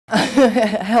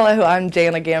Hello, I'm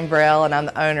Jana Gambrell and I'm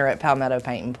the owner at Palmetto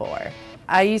Paint and Pour.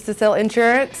 I used to sell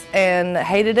insurance and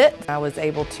hated it. I was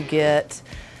able to get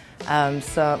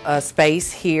a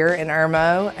space here in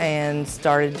Irmo and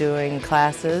started doing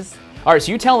classes. All right,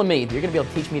 so you're telling me that you're gonna be able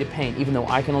to teach me to paint even though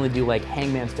I can only do like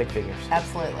hangman stick figures?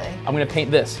 Absolutely. I'm gonna paint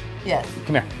this. Yes.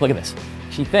 Come here, look at this.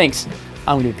 She thinks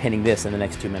I'm gonna be painting this in the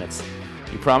next 2 minutes.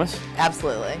 You promise?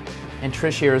 Absolutely. And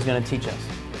Trish here is gonna teach us.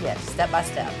 Yes, step by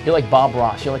step. You're like Bob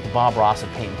Ross. You're like the Bob Ross of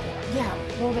paint and pour. Yeah,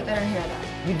 a little bit better hair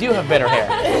though. You do have better hair.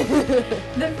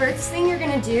 The first thing you're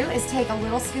gonna do is take a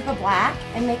little scoop of black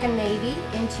and make a navy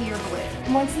into your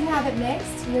blue. Once you have it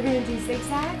mixed, you're gonna do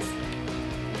zigzags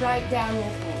right down your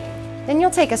painting. Then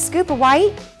you'll take a scoop of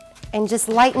white and just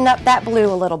lighten up that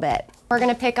blue a little bit. We're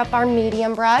gonna pick up our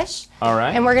medium brush. All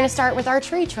right. And we're gonna start with our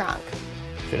tree trunk.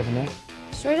 Straight up and down?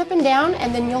 Straight up and down,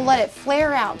 and then you'll let it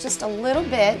flare out just a little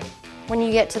bit when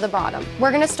you get to the bottom.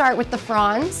 We're gonna start with the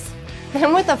fronds.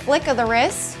 Then with a flick of the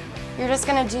wrist, you're just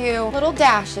gonna do little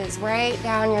dashes right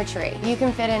down your tree. You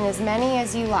can fit in as many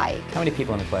as you like. How many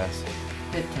people in the class?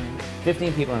 15.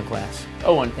 15 people in the class.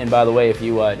 Oh, and by the way, if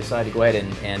you decide to go ahead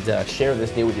and share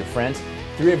this deal with your friends,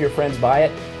 3 of your friends buy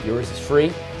it, yours is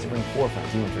free, so bring 4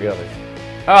 friends, you and 3 others.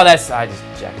 Oh, I just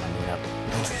jacked my knee up.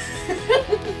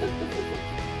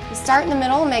 You start in the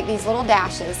middle and make these little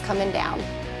dashes coming down.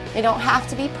 They don't have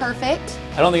to be perfect.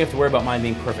 I don't think you have to worry about mine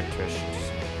being perfect, Trish.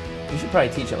 You should probably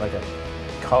teach at like a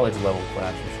college level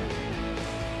class or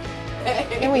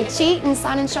something. And we cheat and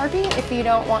sign in Sharpie if you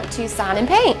don't want to sign and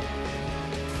paint.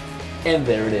 And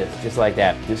there it is, just like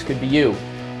that. This could be you,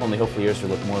 only hopefully yours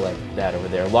will look more like that over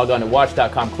there. Log on to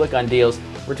watch.com, click on deals.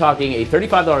 We're talking a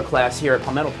 $35 class here at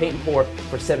Palmetto Paint and Pour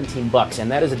for 17 bucks,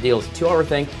 and that is a deal. It's a 2-hour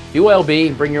thing.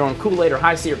 BYOB, bring your own Kool-Aid or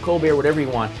High C or cold beer, whatever you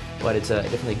want, but it's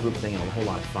definitely a group thing and a whole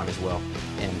lot of fun as well.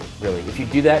 And really, if you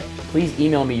do that, please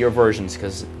email me your versions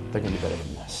because they're going to be better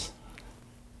than this.